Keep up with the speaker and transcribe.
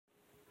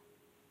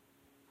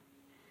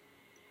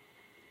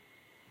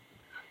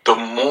The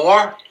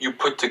more you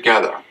put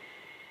together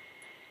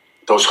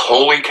those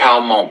holy cow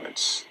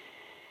moments,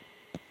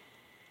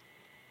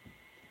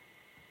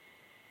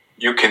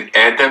 you can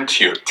add them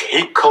to your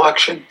tape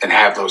collection and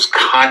have those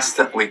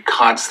constantly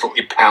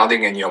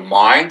pounding in your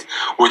mind,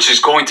 which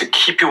is going to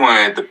keep you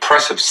in a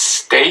depressive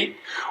state,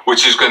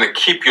 which is going to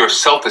keep your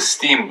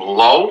self-esteem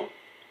low,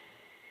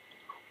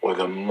 or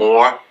the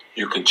more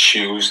you can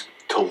choose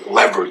to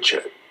leverage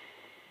it,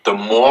 the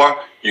more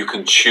you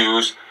can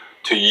choose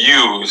to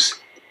use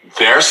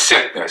their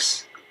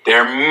sickness,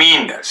 their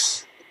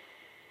meanness,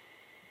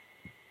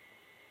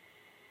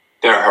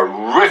 their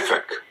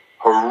horrific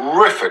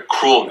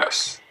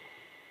cruelness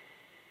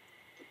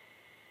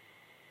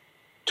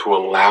to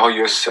allow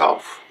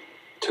yourself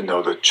to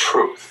know the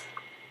truth,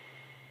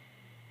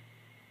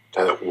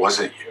 that it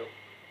wasn't you.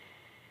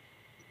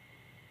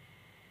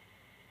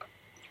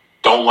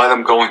 Don't let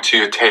them go into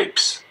your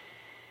tapes.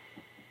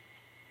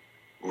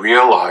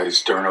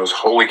 Realize during those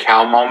holy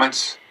cow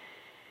moments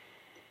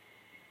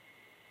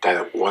that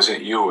it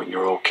wasn't you and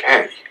you're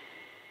okay.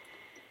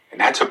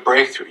 And that's a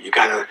breakthrough.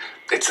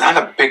 It's not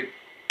a big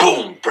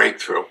boom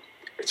breakthrough.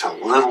 It's a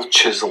little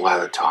chisel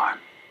at a time.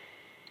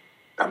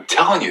 I'm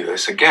telling you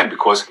this again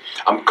because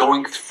I'm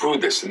going through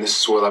this and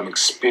this is what I'm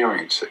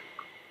experiencing.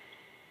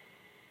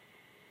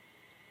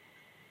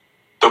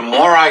 The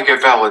more I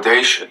get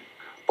validation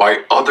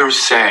by others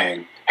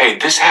saying, hey,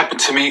 this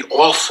happened to me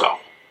also,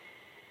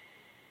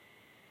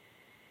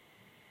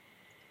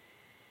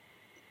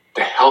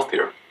 the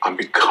healthier I'm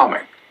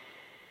becoming.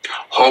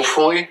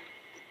 Hopefully,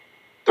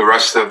 the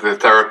rest of the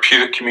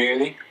therapeutic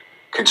community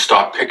can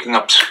start picking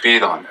up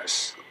speed on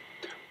this.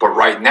 But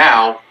right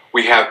now,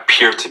 we have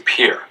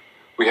peer-to-peer.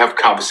 We have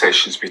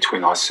conversations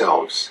between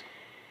ourselves.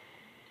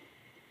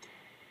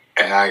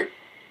 And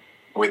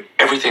with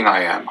everything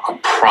I am, I'm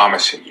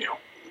promising you,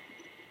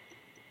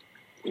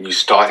 when you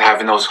start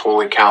having those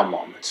holy cow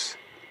moments,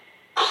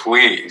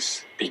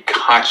 please be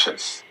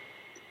conscious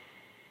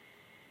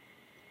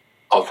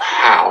of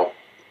how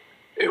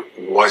it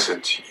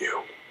wasn't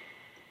you.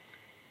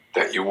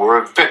 That you were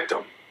a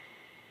victim,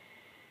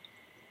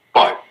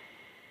 but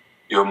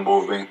you're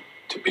moving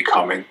to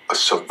becoming a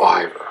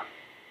survivor.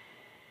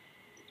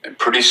 And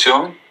pretty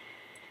soon,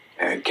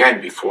 and again,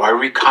 before I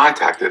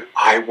recontacted,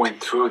 I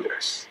went through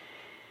this.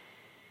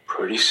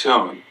 Pretty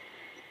soon,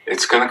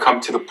 it's going to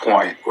come to the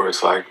point where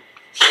it's like,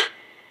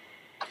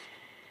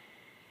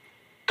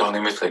 don't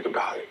even think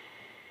about it.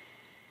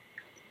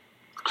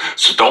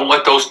 So don't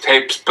let those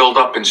tapes build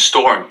up and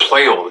store and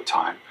play all the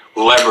time.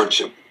 Leverage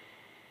them.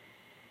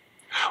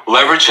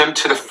 Leverage them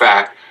to the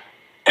fact,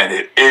 and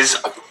it is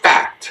a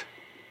fact,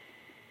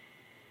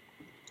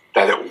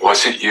 that it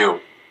wasn't you.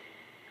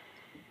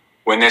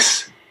 When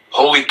this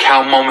holy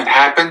cow moment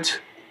happened,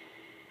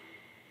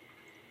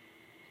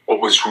 what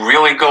was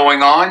really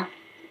going on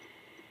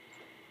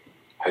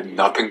had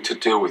nothing to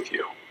do with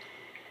you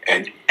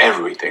and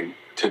everything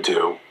to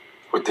do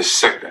with the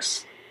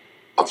sickness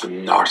of the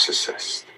narcissist.